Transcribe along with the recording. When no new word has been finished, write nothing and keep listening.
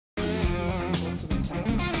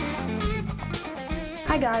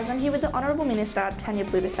Hi guys, I'm here with the Honourable Minister, Tanya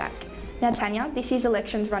Plibersek. Now Tanya, this year's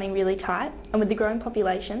election's running really tight, and with the growing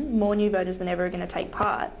population, more new voters than ever are going to take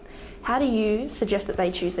part. How do you suggest that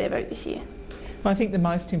they choose their vote this year? Well, I think the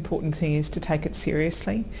most important thing is to take it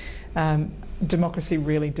seriously. Democracy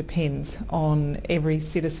really depends on every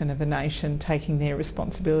citizen of a nation taking their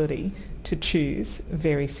responsibility to choose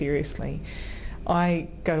very seriously. I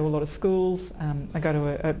go to a lot of schools,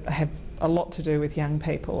 I have a lot to do with young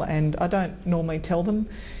people, and I don't normally tell them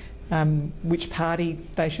which party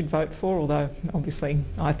they should vote for, although obviously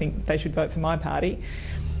I think they should vote for my party.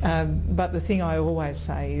 But the thing I always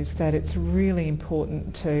say is that it's really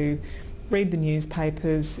important to read the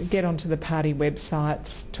newspapers, get onto the party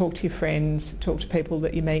websites, talk to your friends, talk to people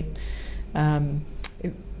that you meet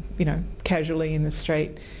casually in the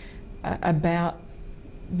street about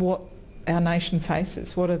what our nation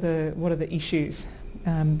faces, what are the issues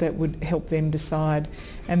that would help them decide,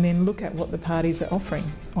 and then look at what the parties are offering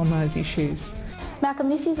on those issues. Malcolm,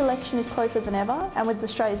 this year's election is closer than ever, and with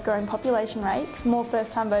Australia's growing population rates, more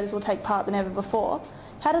first-time voters will take part than ever before.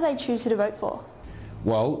 How do they choose who to vote for?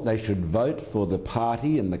 Well, they should vote for the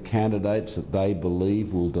party and the candidates that they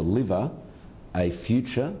believe will deliver a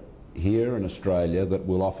future here in Australia that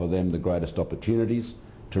will offer them the greatest opportunities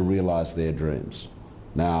to realise their dreams.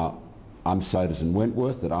 Now, I'm citizen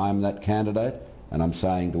Wentworth that I am that candidate, and I'm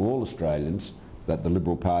saying to all Australians that the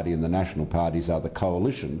Liberal Party and the National Parties are the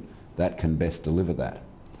coalition that can best deliver that.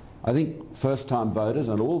 I think first-time voters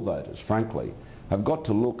and all voters, frankly, have got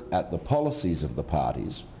to look at the policies of the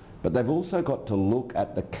parties, but they've also got to look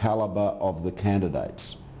at the calibre of the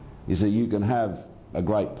candidates. You see, you can have a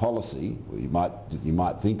great policy, you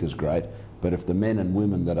might think is great, but if the men and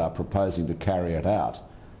women that are proposing to carry it out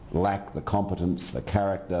lack the competence, the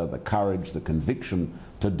character, the courage, the conviction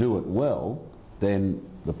to do it well, then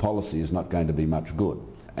the policy is not going to be much good.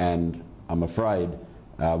 And I'm afraid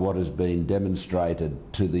what has been demonstrated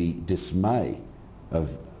to the dismay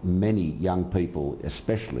of many young people,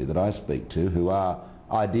 especially that I speak to, who are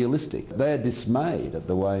idealistic. They are dismayed at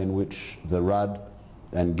the way in which the Rudd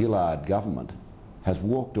and Gillard government has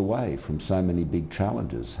walked away from so many big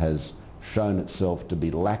challenges, has shown itself to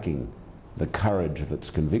be lacking the courage of its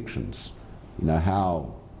convictions. You know,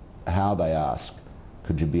 how they ask,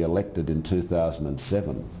 could you be elected in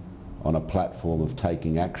 2007 on a platform of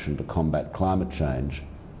taking action to combat climate change,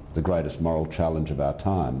 the greatest moral challenge of our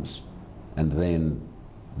times, and then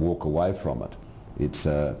walk away from it? It's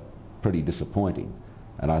pretty disappointing.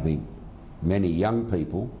 And I think many young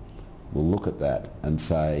people will look at that and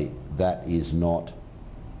say that is not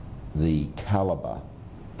the calibre,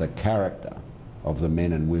 the character of the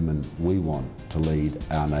men and women we want to lead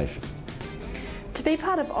our nation. To be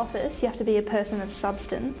part of office, you have to be a person of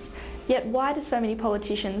substance, yet why do so many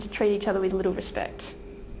politicians treat each other with little respect?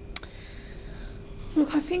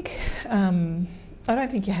 Look, I think I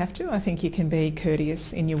don't think you have to. I think you can be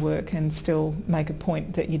courteous in your work and still make a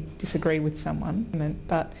point that you disagree with someone.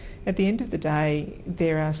 But at the end of the day,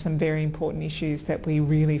 there are some very important issues that we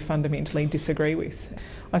really fundamentally disagree with.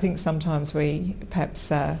 I think sometimes we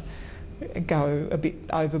perhaps go a bit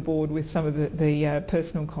overboard with some of the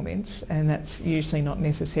personal comments, and that's usually not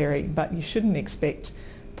necessary. But you shouldn't expect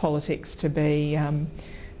politics to be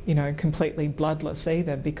completely bloodless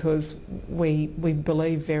either, because we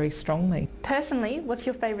believe very strongly. Personally, what's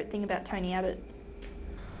your favourite thing about Tony Abbott?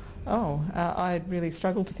 I really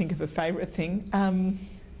struggle to think of a favourite thing.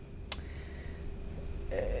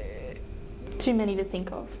 Too many to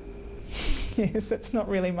think of. Yes, that's not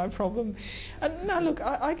really my problem. No, look,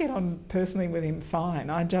 I get on personally with him fine.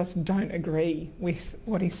 I just don't agree with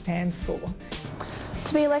what he stands for.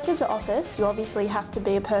 To be elected to office, you obviously have to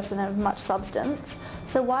be a person of much substance.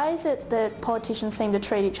 So why is it that politicians seem to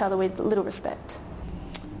treat each other with little respect?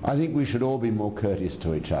 I think we should all be more courteous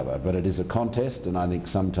to each other, but it is a contest, and I think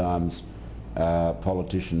sometimes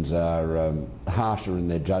politicians are harsher in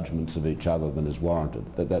their judgments of each other than is warranted.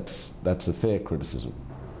 That's a fair criticism.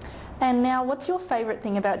 And now, what's your favourite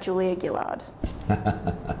thing about Julia Gillard?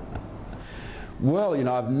 Well,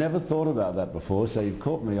 I've never thought about that before, so you've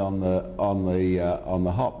caught me on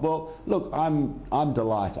the hop. Well, look, I'm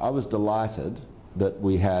delighted. I was delighted that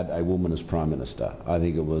we had a woman as Prime Minister. I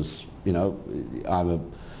think it was,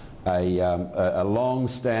 I'm a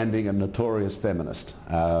long-standing and notorious feminist.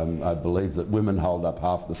 I believe that women hold up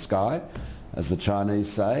half the sky, as the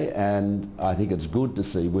Chinese say, and I think it's good to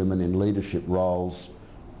see women in leadership roles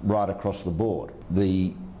right across the board.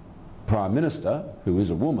 The Prime Minister, who is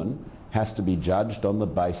a woman, has to be judged on the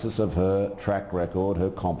basis of her track record, her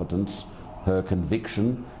competence, her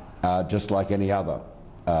conviction, just like any other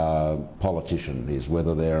politician is,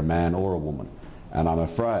 whether they're a man or a woman. And I'm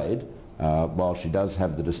afraid While she does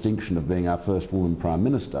have the distinction of being our first woman Prime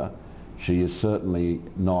Minister, she is certainly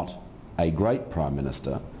not a great Prime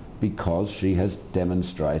Minister because she has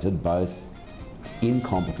demonstrated both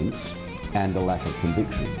incompetence and a lack of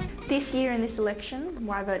conviction. This year in this election,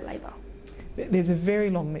 why vote Labor? There's a very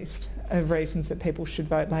long list of reasons that people should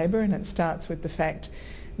vote Labor, and it starts with the fact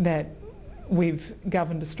that we've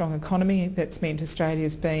governed a strong economy that's meant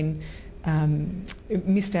Australia's been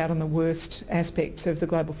missed out on the worst aspects of the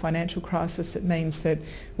global financial crisis. It means that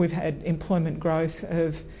we've had employment growth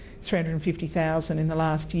of 350,000 in the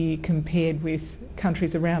last year compared with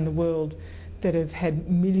countries around the world that have had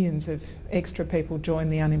millions of extra people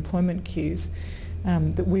join the unemployment queues.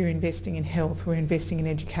 That we're investing in health, we're investing in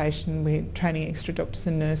education, we're training extra doctors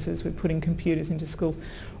and nurses, we're putting computers into schools.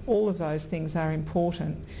 All of those things are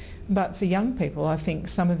important. But for young people, I think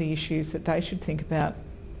some of the issues that they should think about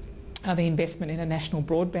are the investment in a national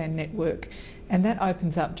broadband network, and that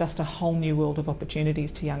opens up just a whole new world of opportunities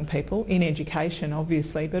to young people, in education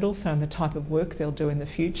obviously, but also in the type of work they'll do in the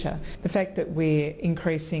future. The fact that we're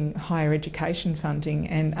increasing higher education funding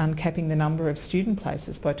and uncapping the number of student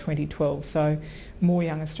places by 2012, so more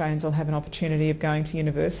young Australians will have an opportunity of going to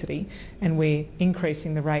university, and we're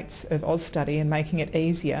increasing the rates of Austudy and making it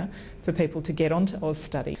easier for people to get onto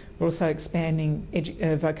Austudy. We're also expanding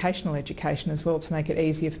vocational education as well to make it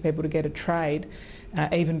easier for people to get a trade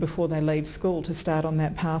even before they leave school, to start on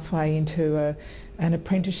that pathway into an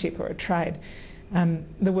apprenticeship or a trade.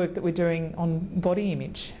 The work that we're doing on body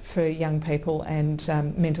image for young people and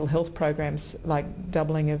mental health programs like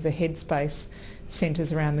doubling of the Headspace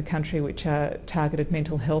centres around the country, which are targeted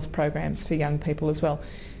mental health programs for young people as well.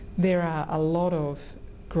 There are a lot of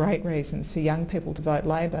great reasons for young people to vote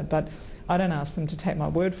Labor, but I don't ask them to take my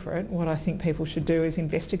word for it. What I think people should do is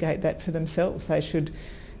investigate that for themselves. They should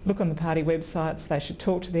look on the party websites, they should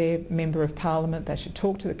talk to their Member of Parliament, they should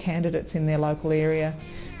talk to the candidates in their local area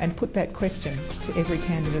and put that question to every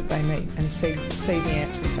candidate they meet and see the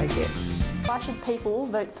answers they get. Why should people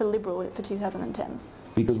vote for Liberal for 2010?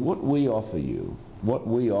 Because what we offer you, what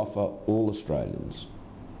we offer all Australians,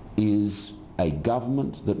 is a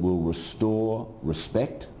government that will restore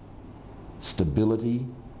respect, stability,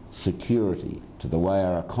 security to the way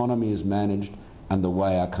our economy is managed and the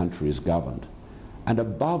way our country is governed. And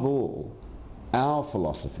above all, our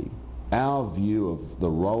philosophy, our view of the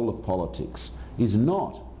role of politics is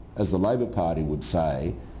not, as the Labor Party would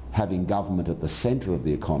say, having government at the centre of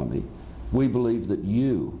the economy. We believe that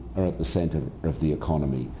you are at the centre of the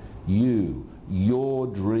economy. Your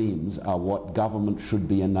dreams are what government should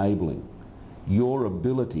be enabling. Your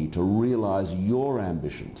ability to realise your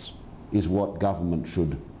ambitions is what government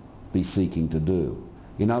should be seeking to do.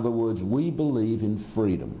 In other words, we believe in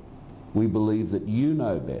freedom. We believe that you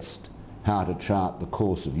know best how to chart the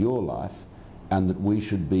course of your life, and that we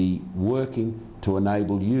should be working to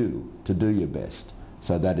enable you to do your best.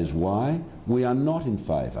 So that is why we are not in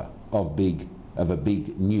favour of a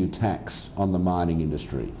big new tax on the mining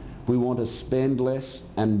industry. We want to spend less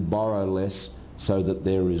and borrow less so that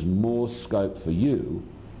there is more scope for you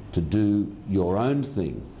to do your own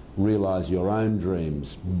thing, realise your own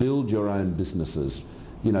dreams, build your own businesses,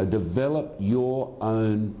 develop your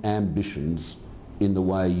own ambitions in the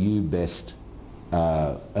way you best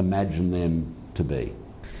imagine them to be.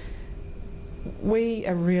 We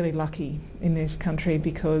are really lucky in this country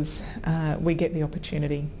because we get the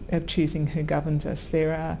opportunity of choosing who governs us.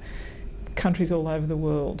 There are countries all over the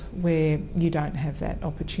world where you don't have that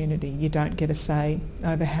opportunity. You don't get a say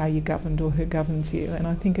over how you're governed or who governs you, and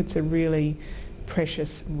I think it's a really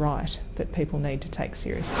precious right that people need to take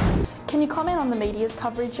seriously. Can you comment on the media's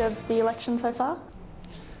coverage of the election so far?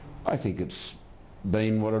 I think it's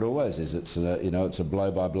been what it always is. It's a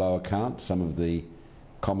blow-by-blow account. Some of the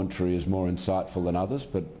commentary is more insightful than others,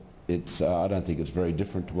 but I don't think it's very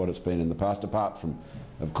different to what it's been in the past, apart from,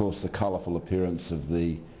 of course, the colourful appearance of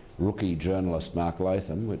the rookie journalist Mark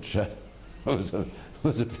Latham, which was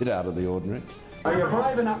a bit out of the ordinary. Are you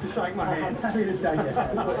brave enough to shake my hand? I'm happy to take it.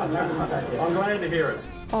 I'm glad to hear it.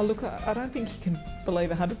 Oh look, I don't think you can believe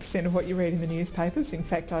 100% of what you read in the newspapers. In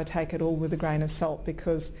fact, I take it all with a grain of salt,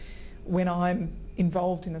 because when I'm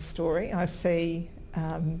involved in a story, I see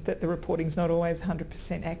that the reporting's not always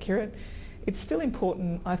 100% accurate. It's still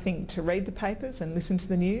important, I think, to read the papers and listen to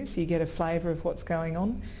the news. You get a flavour of what's going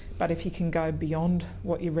on. But if you can go beyond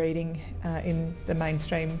what you're reading in the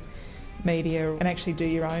mainstream media and actually do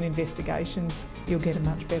your own investigations, you'll get a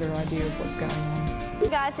much better idea of what's going on. Hey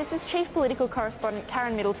guys, this is Chief Political Correspondent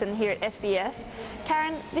Karen Middleton here at SBS.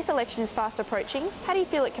 Karen, this election is fast approaching. How do you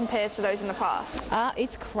feel it compares to those in the past?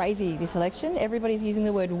 It's crazy, this election. Everybody's using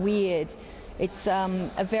the word weird. It's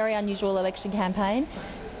a very unusual election campaign.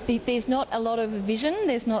 There's not a lot of vision,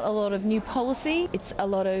 there's not a lot of new policy. It's a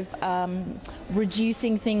lot of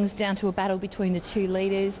reducing things down to a battle between the two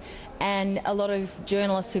leaders, and a lot of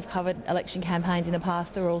journalists who've covered election campaigns in the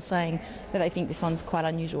past are all saying that they think this one's quite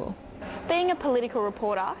unusual. Being a political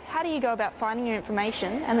reporter, how do you go about finding your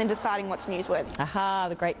information and then deciding what's newsworthy? Aha,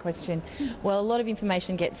 the great question. Well, a lot of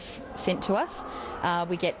information gets sent to us.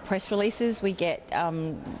 We get press releases, we get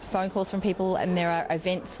phone calls from people, and there are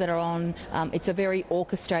events that are on. It's a very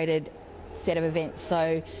orchestrated set of events.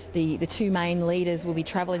 So the two main leaders will be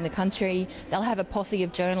travelling the country. They'll have a posse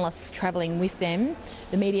of journalists travelling with them.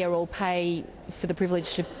 The media will pay for the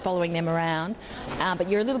privilege of following them around, but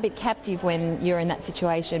you're a little bit captive when you're in that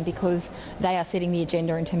situation, because they are setting the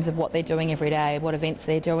agenda in terms of what they're doing every day, what events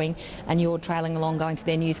they're doing, and you're trailing along, going to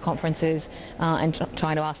their news conferences and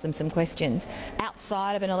trying to ask them some questions.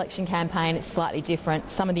 Outside of an election campaign, it's slightly different.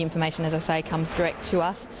 Some of the information, as I say, comes direct to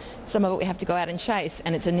us. Some of it we have to go out and chase,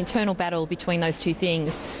 and it's an internal battle between those two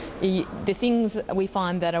things. The things we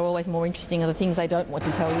find that are always more interesting are the things they don't want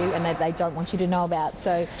to tell you and that they don't want you to know about.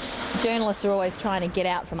 So journalists are always trying to get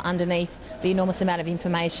out from underneath the enormous amount of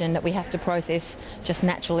information that we have to process just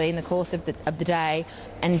naturally in the course of the day,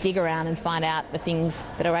 and dig around and find out the things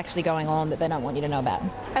that are actually going on that they don't want you to know about.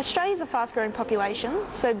 Australia's a fast-growing population,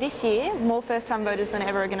 so this year more first-time voters than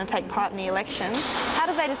ever are going to take part in the election. How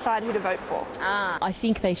do they decide who to vote for? I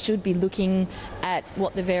think they should be looking at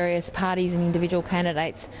what the various parties and individual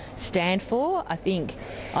candidates stand for. I think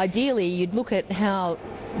ideally you'd look at how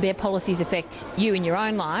their policies affect you in your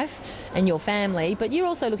own life and your family, but you're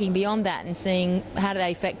also looking beyond that and seeing how do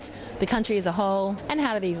they affect the country as a whole, and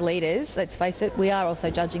how do these leaders, let's face it, we are also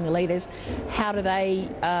judging the leaders, how do they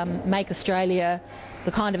make Australia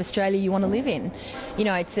the kind of Australia you want to live in. You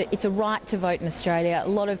know, it's a right to vote in Australia. A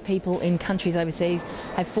lot of people in countries overseas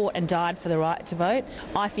have fought and died for the right to vote.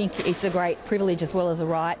 I think it's a great privilege as well as a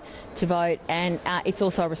right to vote, and it's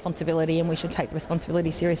also a responsibility, and we should take the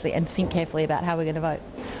responsibility seriously and think carefully about how we're going to vote.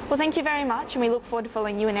 Well, thank you very much, and we look forward to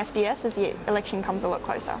following you in SBS as the election comes a lot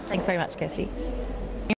closer. Thanks very much, Kirstie.